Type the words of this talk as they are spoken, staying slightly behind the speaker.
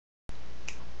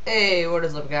Hey, what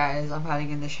is up, guys? I'm hiding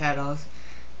in the shadows,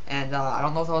 and I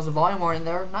don't know if there was a volume war in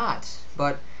there or not,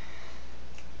 but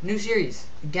new series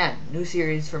again, new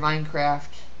series for Minecraft.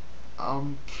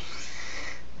 Um,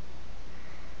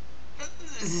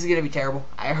 this is gonna be terrible.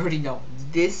 I already know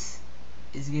this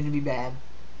is gonna be bad.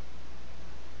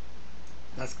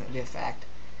 That's gonna be a fact.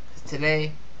 'Cause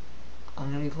today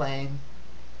I'm gonna be playing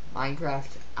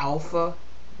Minecraft Alpha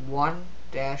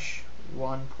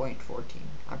 1-1.14.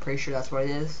 I'm pretty sure that's what it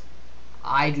is.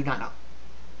 I do not know.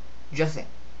 Just saying.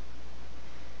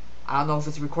 I don't know if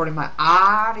it's recording my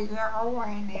audio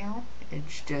right now.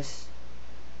 It's just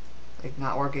like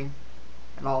not working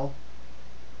at all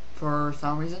for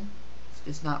some reason. It's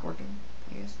just not working,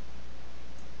 I guess.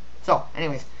 So,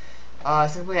 anyways,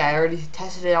 simply I already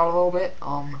tested it out a little bit.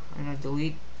 I'm gonna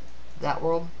delete that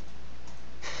world.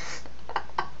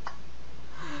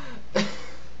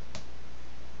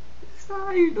 It's not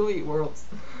how you delete worlds.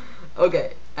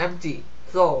 Okay, empty.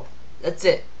 So that's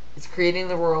it. It's creating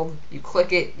the world. You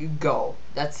click it, you go.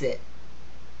 That's it.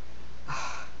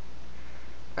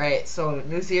 Alright, so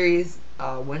new series,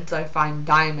 once I find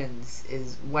diamonds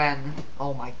is when,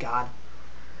 oh my god.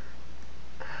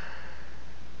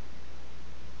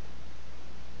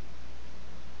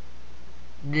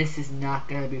 This is not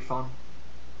gonna be fun.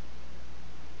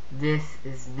 This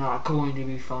is not going to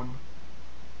be fun.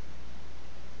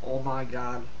 Oh my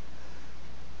god.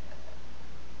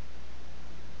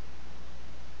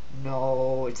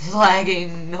 No, it's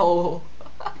lagging, no.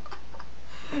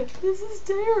 This is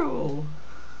terrible.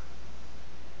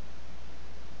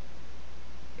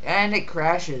 And it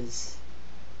crashes.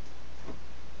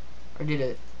 Or did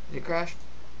it? Did it crash?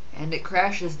 And it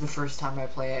crashes the first time I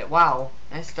play it. Wow,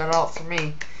 nice start out for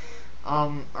me.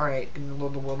 Alright, gonna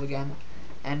load the world again.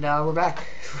 And we're back.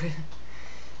 This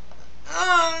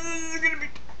is gonna be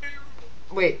terrible.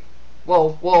 Wait.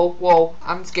 Whoa, whoa, whoa.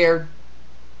 I'm scared.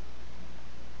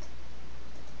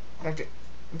 I'm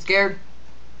scared.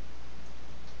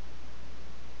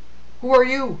 Who are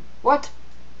you? What?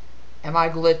 Am I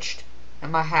glitched?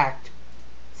 Am I hacked?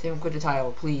 Save and quit the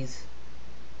title, please.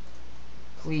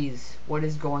 Please. What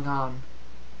is going on?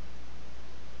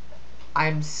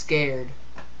 I'm scared.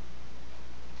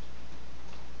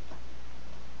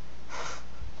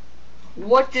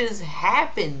 What just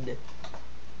happened?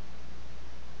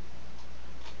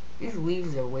 These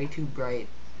leaves are way too bright.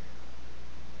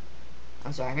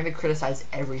 I'm sorry, I'm gonna criticize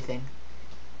everything.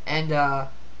 And,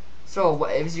 so,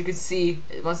 as you can see,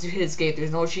 once you hit escape, there's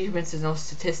no achievements, there's no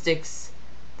statistics,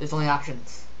 there's only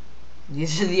options.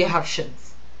 These are the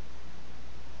options.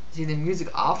 See the music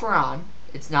off or on.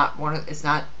 It's not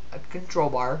a control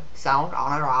bar. Sound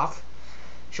on or off.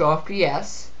 Show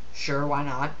FPS. Sure, why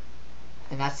not?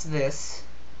 And that's this.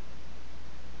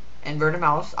 Invert a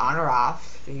mouse on or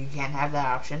off. So you can't have that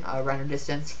option. Render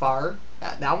distance far.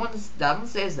 That one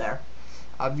stays there.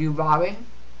 View bobbing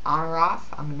on or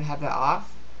off. I'm gonna have that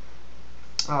off.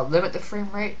 Limit the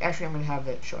frame rate. Actually, I'm gonna have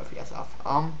it show FPS off.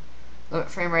 Limit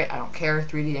frame rate. I don't care.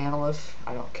 3D analyst.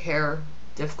 I don't care.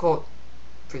 Difficult.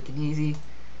 Freaking easy.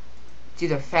 It's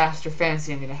either fast or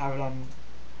fancy. I'm gonna have it on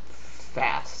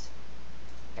fast.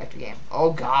 Back to game.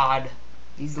 Oh god,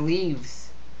 these leaves.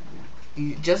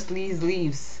 Just these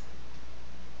leaves.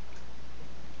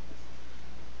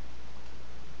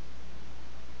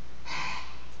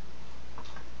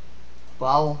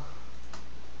 Well,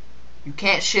 you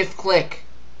can't shift click.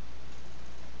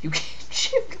 You can't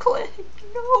shift click.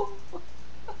 No.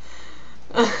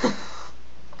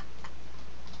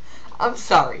 I'm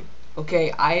sorry. Okay,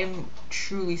 I am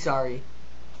truly sorry.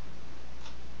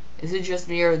 Is it just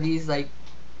me or these like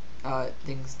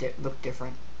things look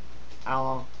different? I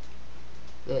don't know.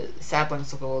 The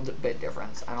saplings look a little bit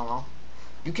different. I don't know.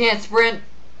 You can't sprint.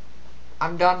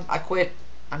 I'm done. I quit.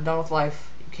 I'm done with life.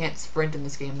 You can't sprint in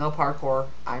this game. No parkour.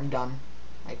 I'm done.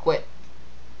 I quit.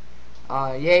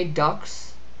 Yay,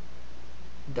 ducks.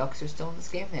 Ducks are still in this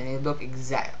game, and they look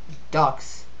exact.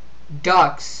 Ducks.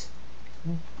 Ducks.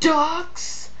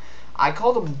 Ducks! I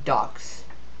call them ducks.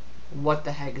 What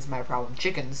the heck is my problem?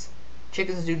 Chickens.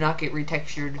 Chickens do not get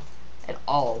retextured at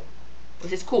all.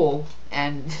 Which is cool.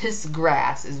 And this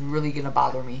grass is really gonna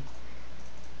bother me.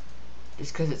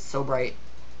 Just because it's so bright.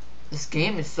 This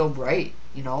game is so bright,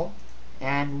 you know?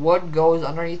 And wood goes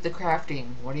underneath the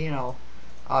crafting. What do you know?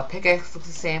 Pickaxe looks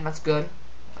the same. That's good.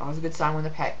 Always a good sign when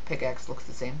the pickaxe looks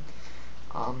the same.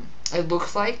 It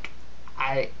looks like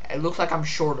I'm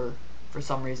shorter. For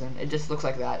some reason, it just looks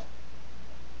like that.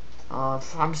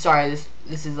 I'm sorry,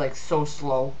 this is like so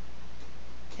slow.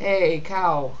 Hey,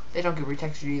 cow. They don't get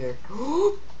retextured either.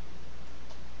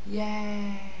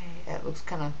 Yay! That looks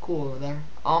kind of cool over there.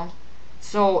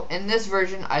 So in this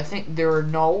version, I think there are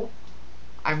no.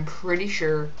 I'm pretty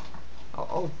sure.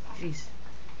 Oh, jeez.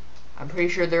 I'm pretty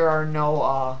sure there are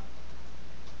no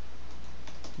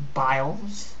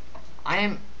biomes.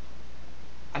 I'm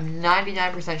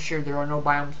 99% sure there are no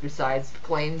biomes besides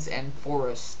plains and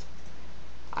forest.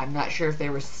 I'm not sure if they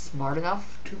were smart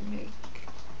enough to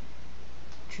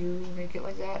make it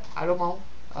like that. I don't know.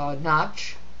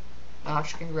 Notch,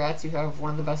 congrats! You have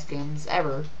one of the best games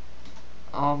ever.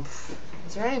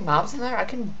 Is there any mobs in there? I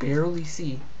can barely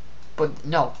see. But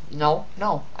no,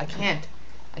 I can't.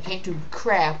 I can't do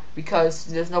crap because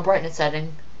there's no brightness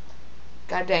setting.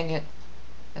 God dang it.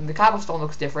 And the cobblestone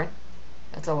looks different.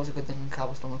 That's always a good thing when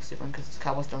cobblestone looks different, because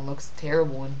cobblestone looks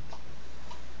terrible in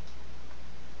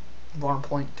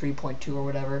 1.3.2 or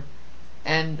whatever.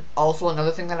 And also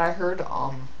another thing that I heard,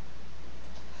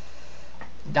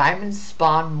 diamonds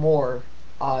spawn more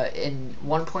in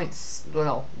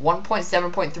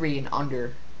 1.7.3 and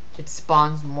under. It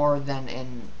spawns more than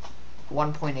in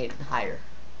 1.8 and higher.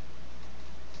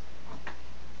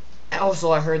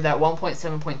 Also, I heard that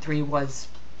 1.7.3 was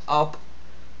up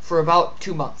for about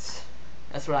 2 months.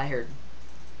 That's what I heard.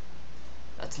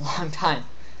 That's a long time.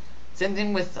 Same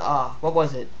thing with, what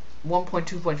was it?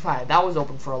 1.2.5. That was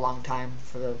open for a long time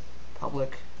for the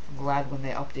public. I'm glad when they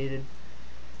updated.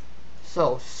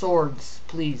 So, swords,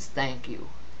 please, thank you.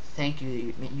 Thank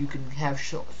you. You can have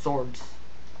swords.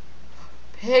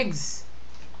 Pigs!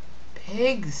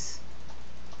 Pigs!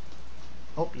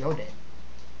 Oh, you're dead.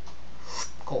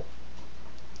 Cool.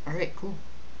 Alright, cool.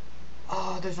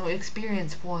 Oh, there's no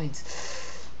experience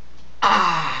points.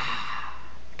 Ah!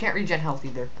 Can't regen health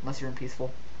either, unless you're in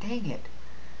peaceful. Dang it.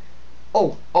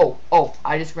 Oh,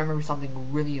 I just remembered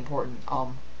something really important.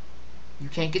 You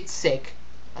can't get sick.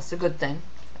 That's a good thing.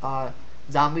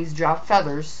 Zombies drop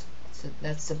feathers.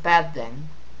 That's a bad thing.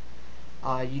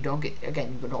 You don't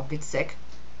get sick.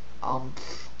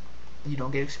 You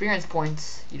don't get experience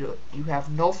points. You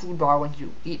have no food bar when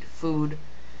you eat food.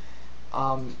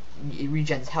 It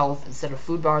regens health instead of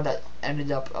food bar that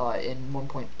ended up in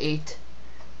 1.8,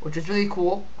 which is really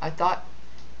cool, I thought.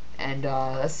 And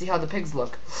let's see how the pigs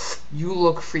look. You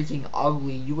look freaking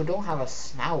ugly. You don't have a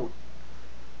snout.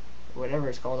 Whatever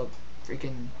it's called, a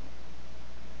freaking...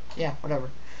 Yeah, whatever.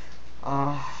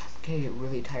 I'm gonna get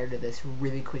really tired of this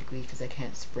really quickly because I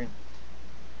can't sprint.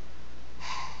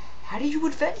 How do you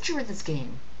adventure in this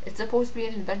game? It's supposed to be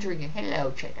an adventure game.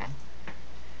 Hello, chicken.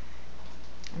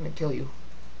 I'm gonna kill you.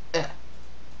 Ugh.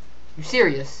 You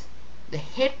serious? The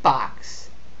hitbox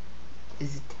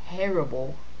is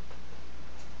terrible.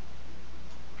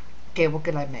 Okay, what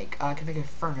can I make? I can make a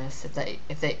furnace if they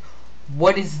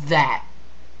what is that?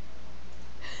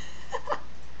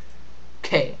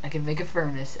 Okay, I can make a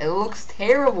furnace. It looks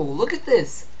terrible. Look at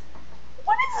this.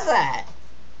 What is that?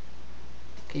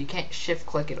 Okay, you can't shift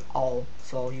click at all,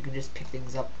 so you can just pick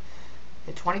things up.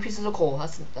 Okay, 20 pieces of coal.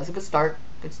 That's a good start.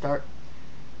 Good start.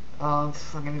 I'm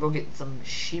gonna go get some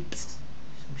sheep,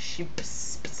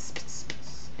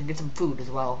 and get some food as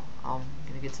well. I'm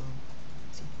gonna get some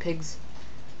pigs.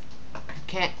 You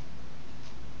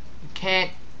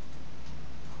can't.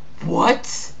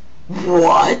 What?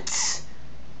 What?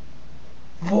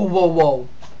 Whoa.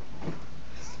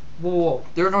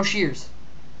 There are no shears.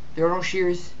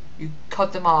 You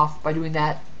cut them off by doing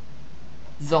that.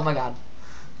 Oh my god.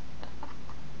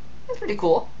 That's pretty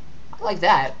cool. I like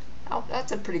that. Oh,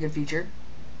 that's a pretty good feature.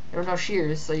 There are no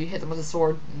shears, so you hit them with a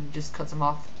sword and it just cuts them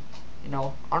off. You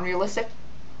know, unrealistic.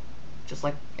 Just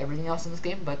like everything else in this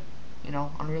game, but, you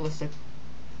know, unrealistic.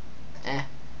 Bad.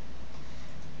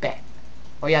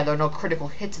 Oh yeah, there are no critical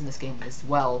hits in this game as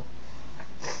well.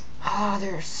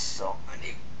 There are so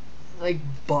many, like,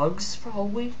 bugs,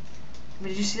 probably. I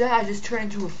mean, did you see that? I just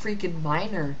turned into a freaking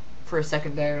miner for a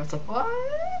second there. I was like, what?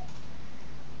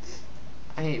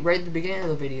 Right at the beginning of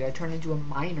the video, I turned into a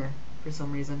miner for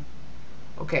some reason.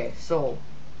 Okay, so,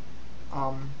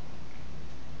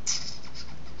 let's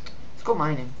go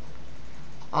mining.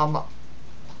 So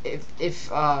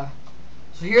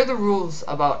here are the rules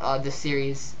about this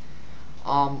series.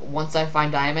 Once I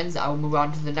find diamonds, I will move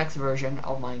on to the next version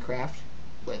of Minecraft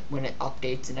when it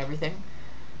updates and everything.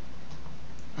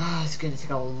 It's gonna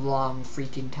take a long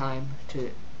freaking time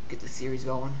to get the series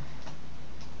going.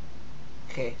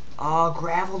 Okay. Oh,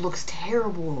 gravel looks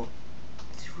terrible.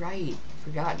 That's right. I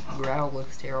forgot gravel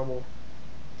looks terrible.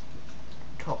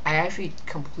 I actually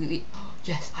completely...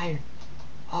 Yes, iron.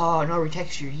 Oh, no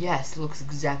retexture. Yes, it looks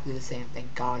exactly the same.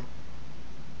 Thank God.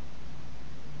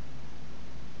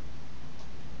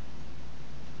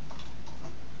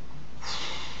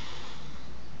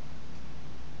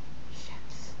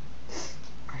 Yes.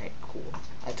 Alright, cool.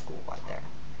 That's cool right there.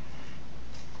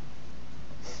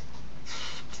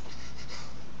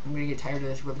 I'm gonna get tired of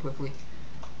this really quickly.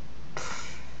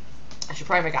 I should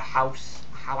probably make a house.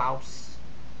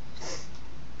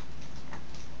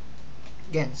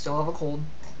 Again, still have a cold.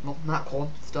 Well, not cold.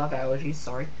 Still have allergies.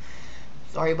 Sorry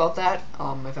about that.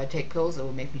 If I take pills, it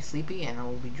will make me sleepy and I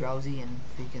will be drowsy and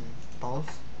freaking balls.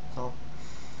 So,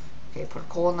 okay, put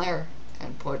coal in there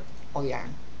and put all the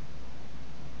iron.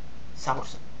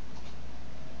 Samuelson.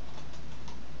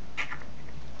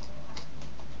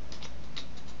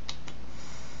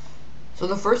 So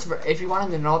the first, if you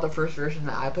wanted to know, the first version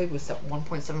that I played was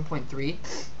 1.7.3.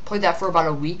 Played that for about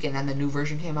a week, and then the new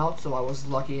version came out. So I was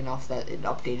lucky enough that it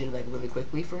updated like really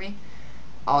quickly for me.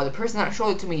 The person that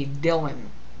showed it to me, Dylan,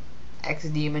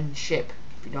 X-Demon Ship.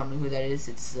 If you don't know who that is,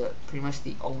 it's pretty much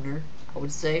the owner, I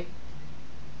would say,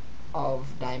 of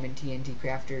Diamond TNT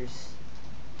Crafters.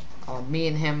 Me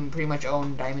and him pretty much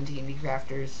own Diamond TNT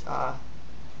Crafters.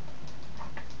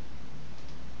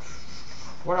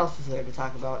 What else is there to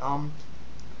talk about?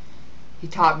 He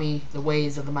taught me the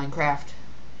ways of the Minecraft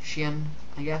Shin,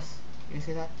 I guess. You can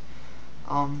say that?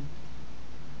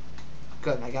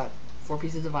 Good, I got 4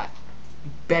 pieces of iron.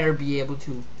 You better be able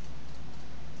to.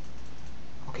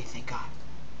 Okay, thank God.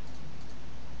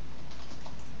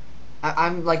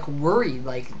 I'm like worried,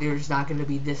 like there's not gonna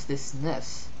be this, and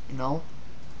this, you know?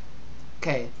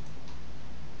 Okay.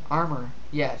 Armor,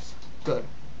 yes. Good.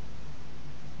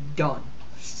 Done.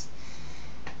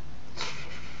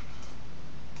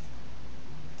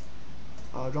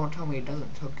 Oh, don't tell me it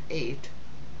doesn't took 8.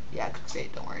 Yeah, it took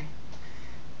 8, don't worry.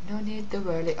 No need to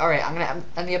worry. Alright, I'm gonna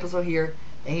end the episode here.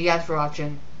 Thank you guys for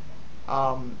watching.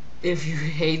 If you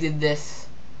hated this,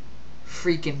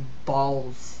 freaking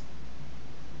balls.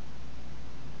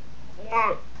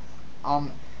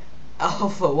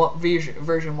 Alpha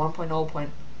version 1.0.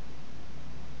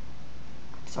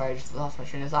 Sorry, I just lost my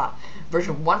train of thought.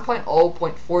 Version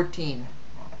 1.0.14.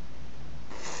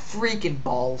 Freaking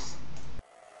balls.